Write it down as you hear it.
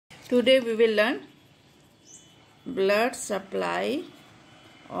Today we will learn blood supply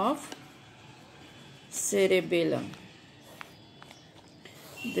of cerebellum.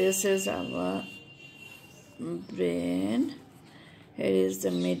 This is our brain. Here is the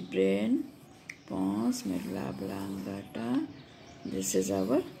midbrain, pons, medulla oblongata. This is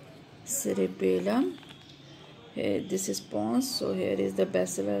our cerebellum. Here, this is pons. So here is the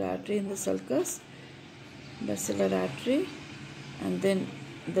basilar artery in the sulcus, basilar artery, and then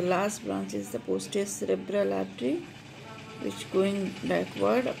the last branch is the posterior cerebral artery, which going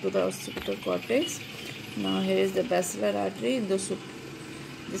backward up to the occipital cortex. Now here is the basilar artery in the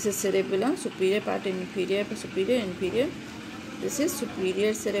this is cerebellum, superior part, inferior, superior, inferior. This is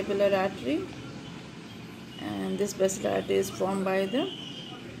superior cerebellar artery, and this basilar artery is formed by the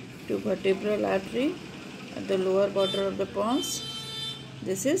two vertebral artery at the lower border of the pons.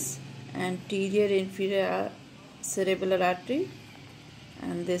 This is anterior inferior cerebellar artery,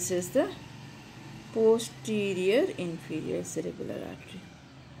 and this is the posterior inferior cerebellar artery.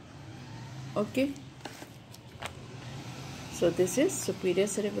 Okay. So this is superior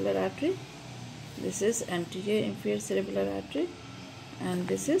cerebellar artery, this is anterior inferior cerebellar artery, and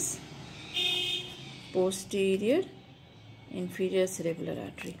this is posterior inferior cerebellar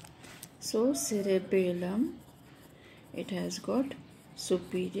artery. So cerebellum, it has got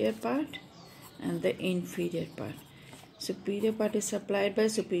superior part and the inferior part. Superior part is supplied by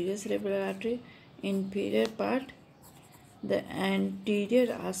superior cerebellar artery, inferior part the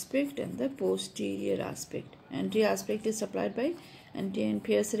anterior aspect and the posterior aspect. Anterior aspect is supplied by anterior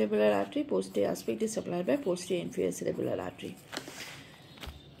inferior cerebellar artery, posterior aspect is supplied by posterior inferior cerebellar artery.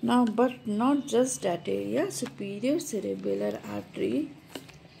 Now, but not just that area, superior cerebellar artery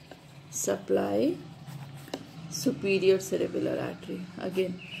supply superior cerebellar artery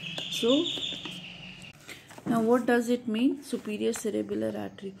again. So, now what does it mean, superior cerebellar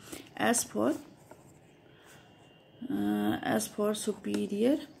artery? As for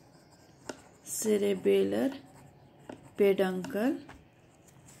superior cerebellar peduncle,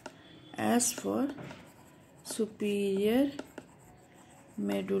 as for superior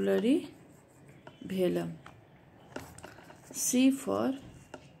medullary velum, C for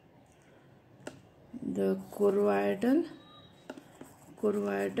the choroidal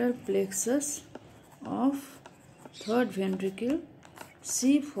plexus of third ventricle,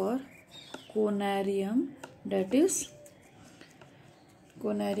 C for conarium, that is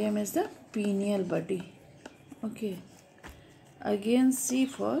conarium is the pineal body. Okay, again C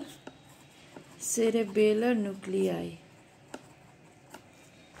for cerebellar nuclei,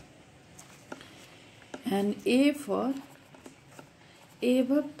 and A for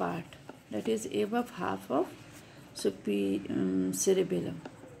above part, that is above half of cerebellum.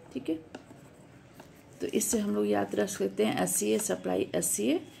 ठीक है, तो इससे हम लोग याद रख सकते हैं SCA supply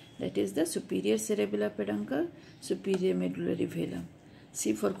SCA, that is the superior cerebellar peduncle, superior medullary velum.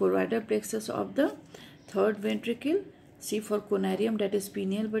 C for choroidal plexus of the third ventricle, C for conarium, that is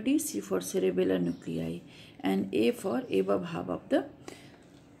pineal body, C for cerebellar nuclei, and A for above half of the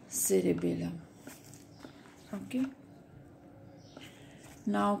cerebellum. Okay.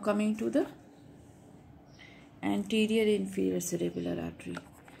 Now coming to the anterior inferior cerebellar artery.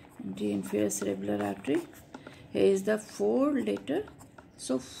 Anterior inferior cerebellar artery, here is the 4 letter,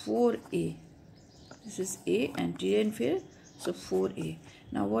 so 4A. This is A, anterior inferior, so 4A.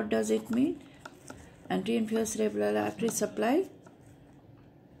 Now what does it mean? Anterior inferior cerebellar artery supply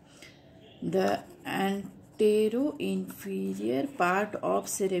the antero-inferior part of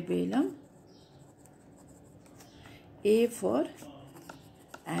cerebellum, A for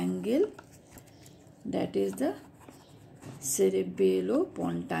angle, that is the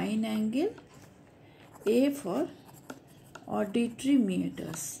cerebellopontine angle, A for auditory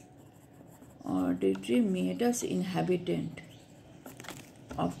meatus inhabitant.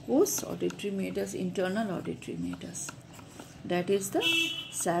 Of course, auditory meatus, internal auditory meatus, that is the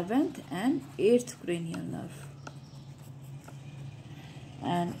 7th and 8th cranial nerve,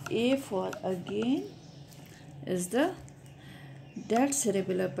 and A for again is the that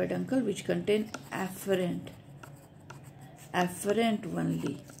cerebellar peduncle which contain afferent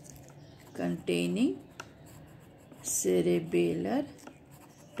only, containing cerebellar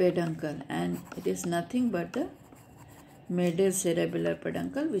peduncle, and it is nothing but the middle cerebellar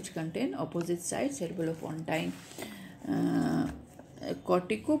peduncle which contain opposite side cerebellopontine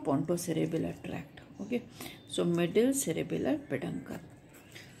cortico-pontocerebellar tract. Okay, so middle cerebellar peduncle.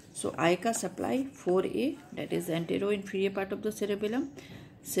 So I का supply 4A, that is the antero-inferior part of the cerebellum,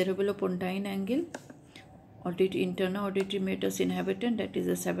 cerebellopontine angle, internal auditory meatus inhabitant, that is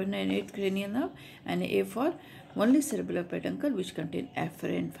the 7th and 8th cranial nerve, and A for only cerebellar peduncle which contain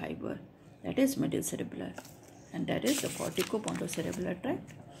afferent fiber, that is middle cerebellar, and that is the cortico-pontocerebellar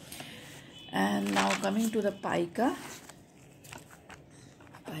tract. And now coming to the pica,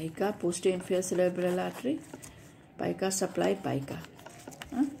 posterior inferior cerebral artery, pica supply pica,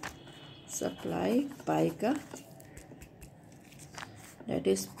 supply pica, that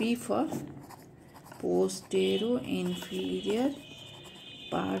is P for posterior inferior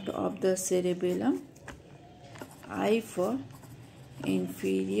part of the cerebellum, I for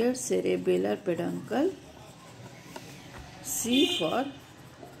inferior cerebellar peduncle, C for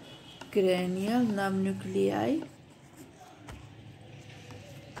cranial nerve nuclei,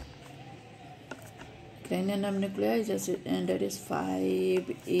 and that is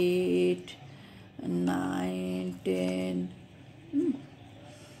 5, 8, 9, 10,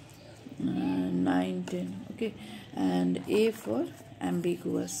 9, 10, okay, and A for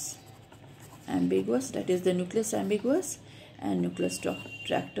ambiguous, that is the nucleus ambiguous and nucleus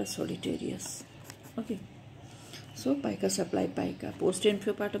tractus solitarius, okay. So pica supply pica, posterior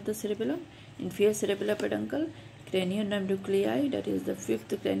inferior part of the cerebellum, inferior cerebellar peduncle, cranial nerve nuclei, that is the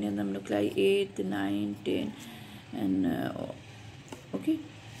 5th cranial nerve nuclei, 8th, 9, 10, and okay.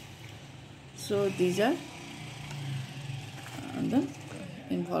 So these are the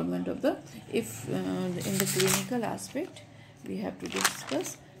involvement of the, if in the clinical aspect we have to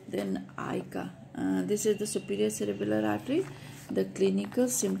discuss, then ICA, this is the superior cerebellar artery, the clinical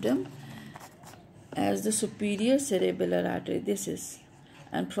symptom as the superior cerebellar artery, this is,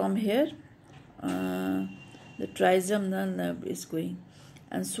 and from here the trigeminal nerve is going,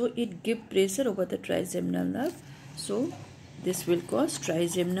 and so it gives pressure over the trigeminal nerve, so this will cause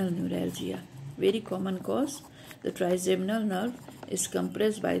trigeminal neuralgia, very common cause. The trigeminal nerve is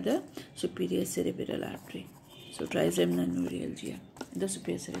compressed by the superior cerebral artery, so trigeminal neuralgia, the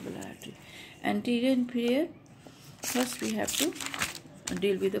superior cerebral artery. Anterior inferior, first we have to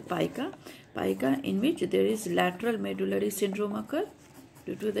deal with the pica, in which there is lateral medullary syndrome occur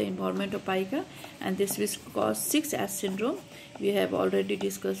due to the involvement of pica, and this will cause 6S syndrome. We have already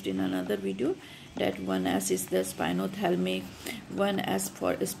discussed in another video that 1S is the spinothalamic, 1S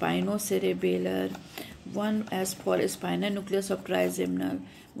for spinocerebellar, 1S for spinal nucleus of trigeminal,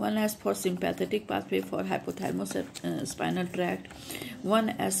 1S for sympathetic pathway for hypothalamus spinal tract,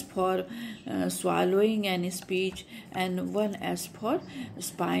 1S for swallowing and speech, and 1S for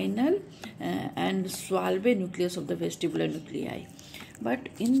spinal and Swalbe nucleus of the vestibular nuclei. But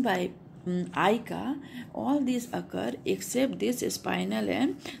in ICA, all these occur except this spinal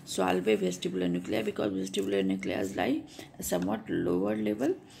and Swalbe vestibular nuclei, because vestibular nuclei lie somewhat lower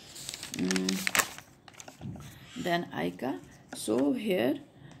level than ICA. So here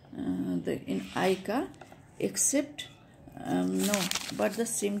in ICA, except but the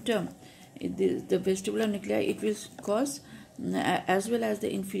symptom, the vestibular nuclei, it will cause as well as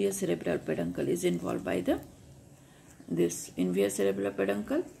the inferior cerebral peduncle is involved by this inferior cerebral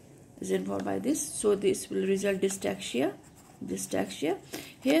peduncle is involved by this, so this will result dystaxia.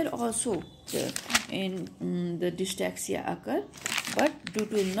 Here also the dystaxia occur, but due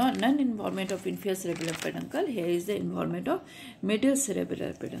to non-involvement of inferior cerebral peduncle, here is the involvement of middle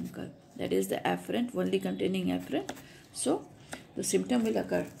cerebral peduncle, that is the afferent, only containing afferent, so the symptom will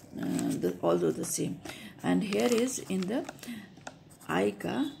occur although the same. And here is in the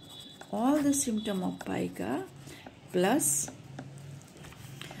ICA, all the symptom of pica plus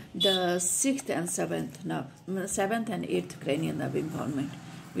the 6th and 7th nerve, 7th and 8th cranial nerve involvement,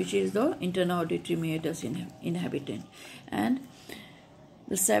 which is the internal auditory meatus inhabitant, and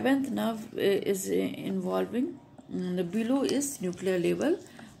the 7th nerve is involving the below is nuclear level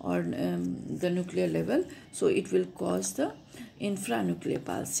or the nuclear level, so it will cause the infranuclear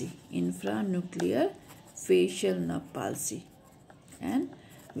palsy, infranuclear facial nerve palsy, and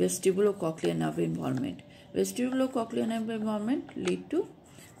vestibulocochlear nerve involvement. Vestibulocochlear nerve involvement lead to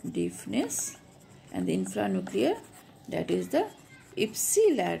deafness, and the infranuclear, that is the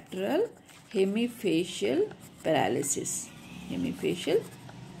ipsilateral hemifacial paralysis,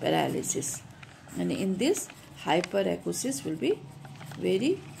 and in this hyperacusis will be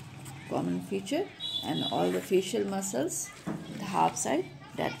very common feature, and all the facial muscles, the half side,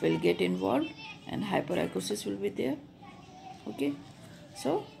 that will get involved, and hyperacusis will be there, okay.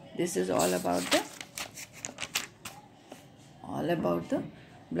 So this is all about the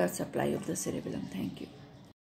blood supply of the cerebellum. Thank you.